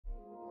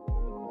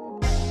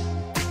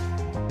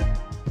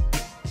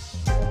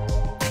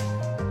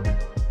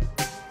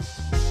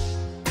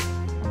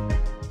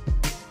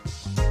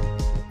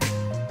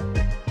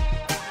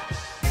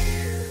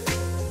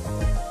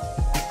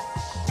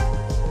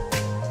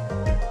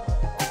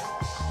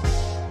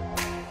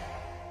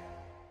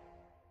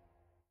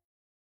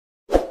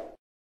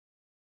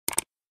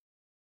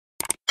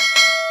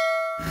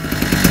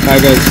Hi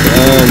guys,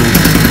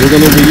 we're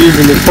going to be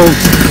using this Holts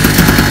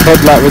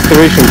headlight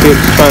restoration kit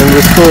to try and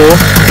restore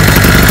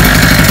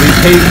these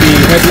hazy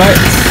headlights.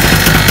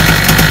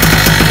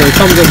 So it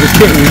comes with this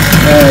kit with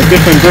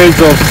different grades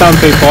of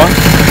sandpaper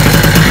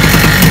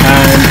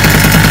and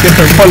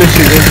different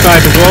polishes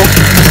inside as well.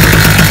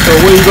 So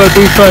what you got to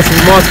do first is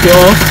mask it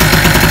off,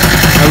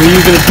 and we're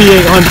using a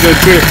P800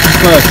 grit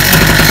first.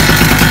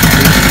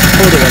 Just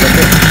hold it one a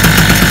bit.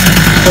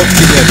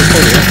 Just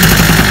hold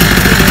it.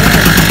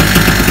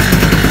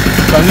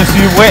 So I'm just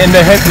wetting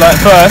the headlight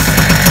first,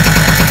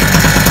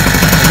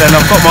 and then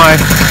I've got my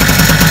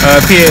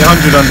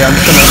P800 on there. I'm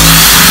just gonna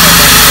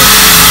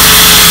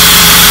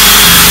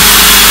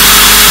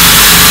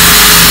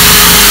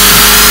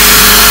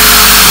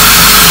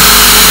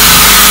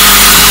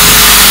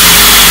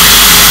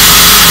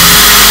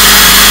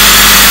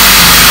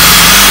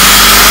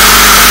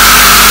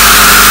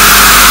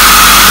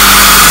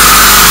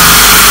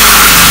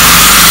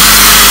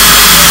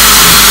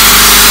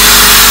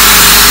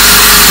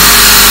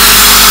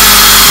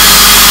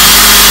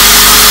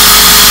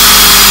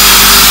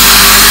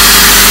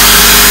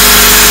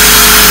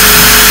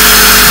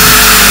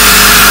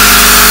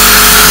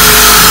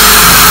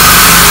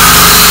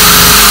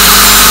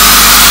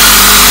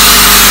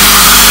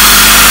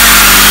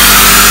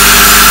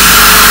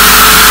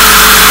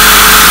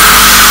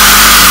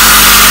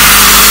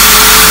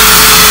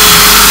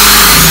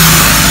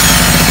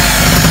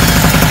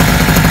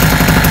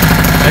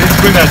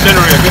bring that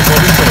generator a bit more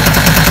this way.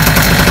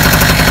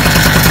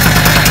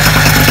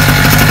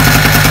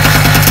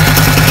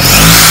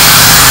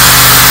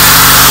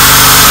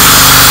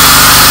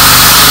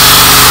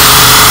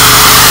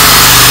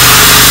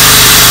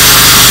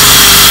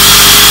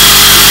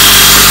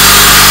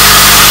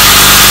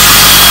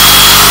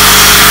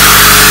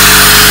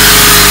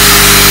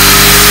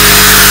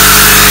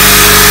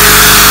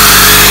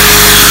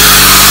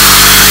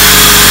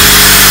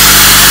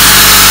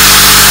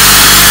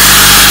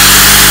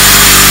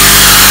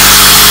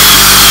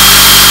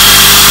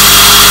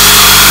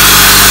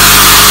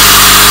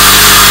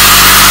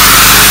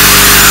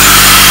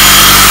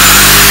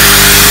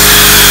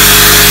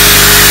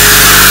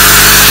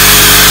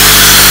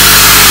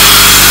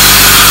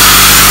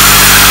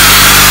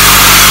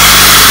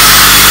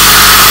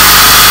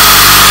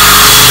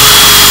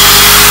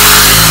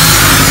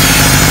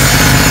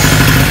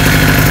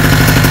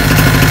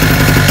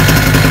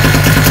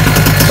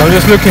 So I'm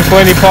just looking for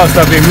any parts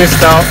that have been missed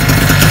out.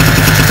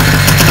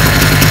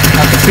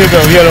 I can see a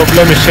bit of yellow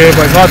blemish here,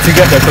 but it's hard to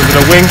get there because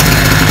of the wing.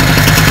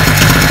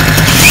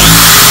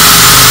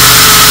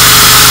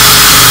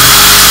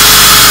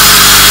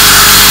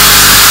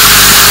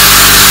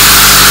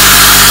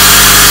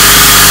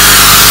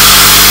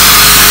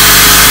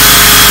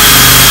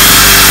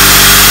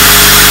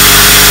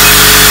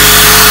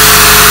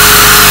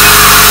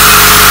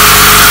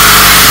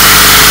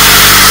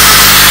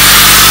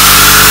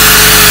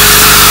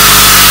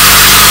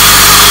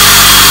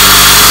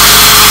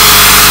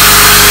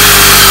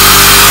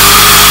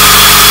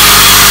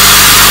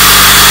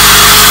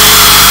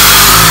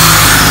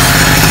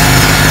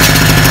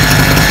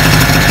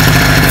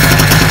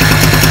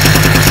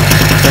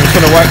 I'm just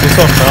going to wipe this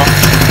off now.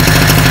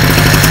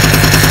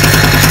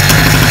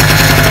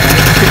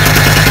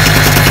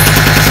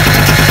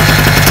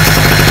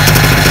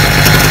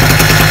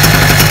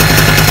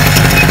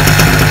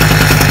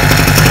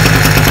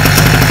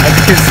 As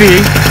you can see,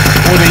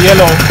 all the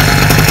yellow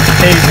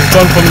haze is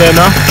gone from there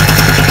now.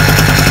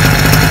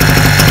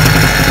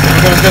 So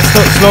we're going to just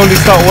slowly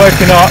start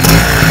working up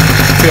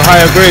to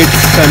higher grades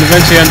and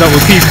eventually end up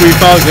with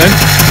P3000.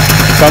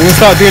 So I'm going to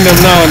start doing them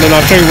now, and then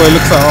I'll show you what it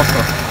looks like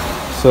after.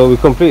 So we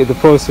completed the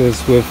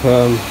process with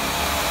a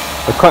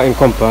cutting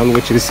compound,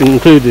 which is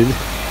included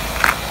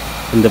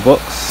in the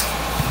box,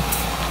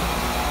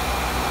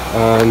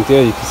 and yeah,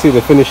 you can see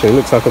the finishing. It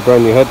looks like a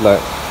brand new headlight.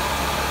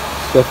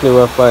 It's definitely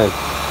worth buying.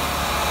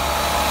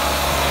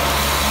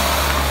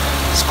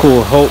 It's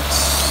called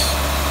Holts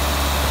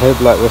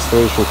Headlight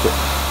Restoration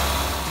Kit.